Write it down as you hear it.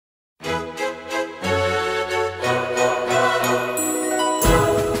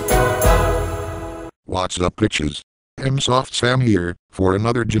What's up, bitches? Soft Sam here, for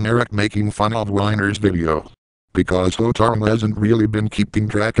another generic making fun of whiners video. Because Hotarm hasn't really been keeping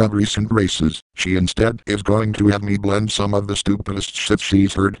track of recent races, she instead is going to have me blend some of the stupidest shit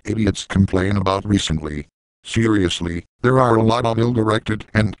she's heard idiots complain about recently. Seriously, there are a lot of ill-directed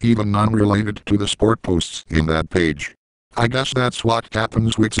and even non-related to the sport posts in that page. I guess that's what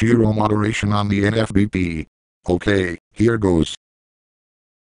happens with zero moderation on the NFBP. Okay, here goes.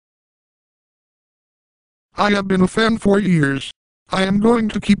 I have been a fan for years. I am going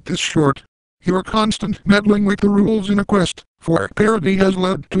to keep this short. Your constant meddling with the rules in a quest for parity has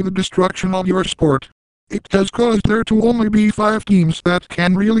led to the destruction of your sport. It has caused there to only be 5 teams that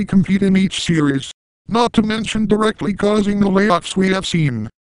can really compete in each series. Not to mention directly causing the layoffs we have seen.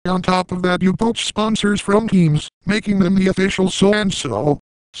 On top of that, you poach sponsors from teams, making them the official so-and-so.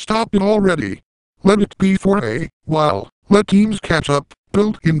 Stop it already. Let it be for a while. Let teams catch up,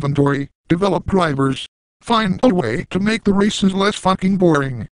 build inventory, develop drivers. Find a way to make the races less fucking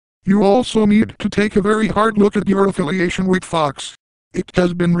boring. You also need to take a very hard look at your affiliation with Fox. It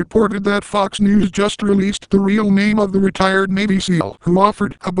has been reported that Fox News just released the real name of the retired Navy SEAL who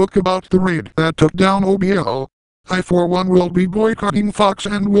offered a book about the raid that took down OBL. I for one will be boycotting Fox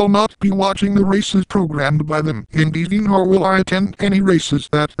and will not be watching the races programmed by them. Indeed, nor will I attend any races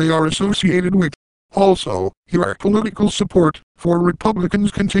that they are associated with. Also, your political support for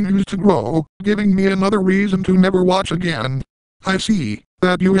Republicans continues to grow, giving me another reason to never watch again. I see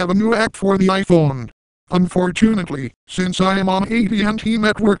that you have a new app for the iPhone. Unfortunately, since I am on AT&T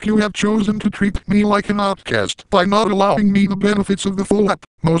network, you have chosen to treat me like an outcast by not allowing me the benefits of the full app.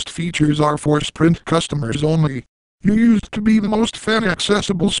 Most features are for Sprint customers only. You used to be the most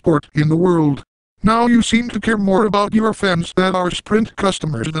fan-accessible sport in the world. Now you seem to care more about your fans that are Sprint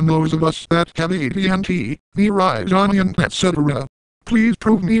customers than those of us that have AT&T, Verizon, and etc. Please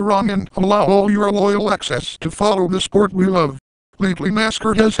prove me wrong and allow all your loyal access to follow the sport we love. Lately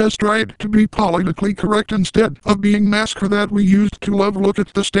NASCAR has tried to be politically correct instead of being NASCAR that we used to love. Look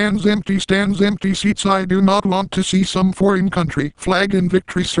at the stands, empty seats. I do not want to see some foreign country flag in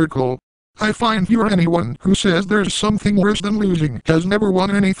victory circle. I find anyone who says there's something worse than losing has never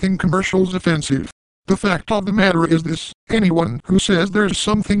won anything. Commercials offensive. The fact of the matter is this: anyone who says there's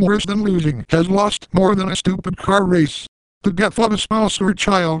something worse than losing has lost more than a stupid car race. The death of a spouse or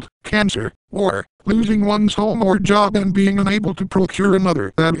child, cancer, or losing one's home or job and being unable to procure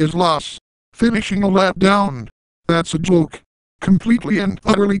another, that is loss. Finishing a lap down. That's a joke. Completely and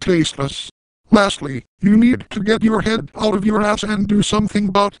utterly tasteless. Lastly, you need to get your head out of your ass and do something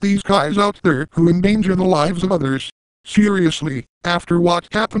about these guys out there who endanger the lives of others. Seriously, after what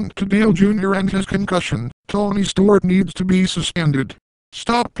happened to Dale Jr. and his concussion, Tony Stewart needs to be suspended.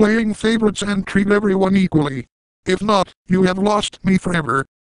 Stop playing favorites and treat everyone equally. If not, you have lost me forever.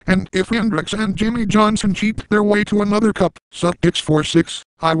 And if Hendricks and Jimmy Johnson cheat their way to another cup, suck dicks for 6,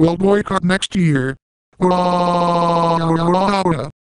 I will boycott next year.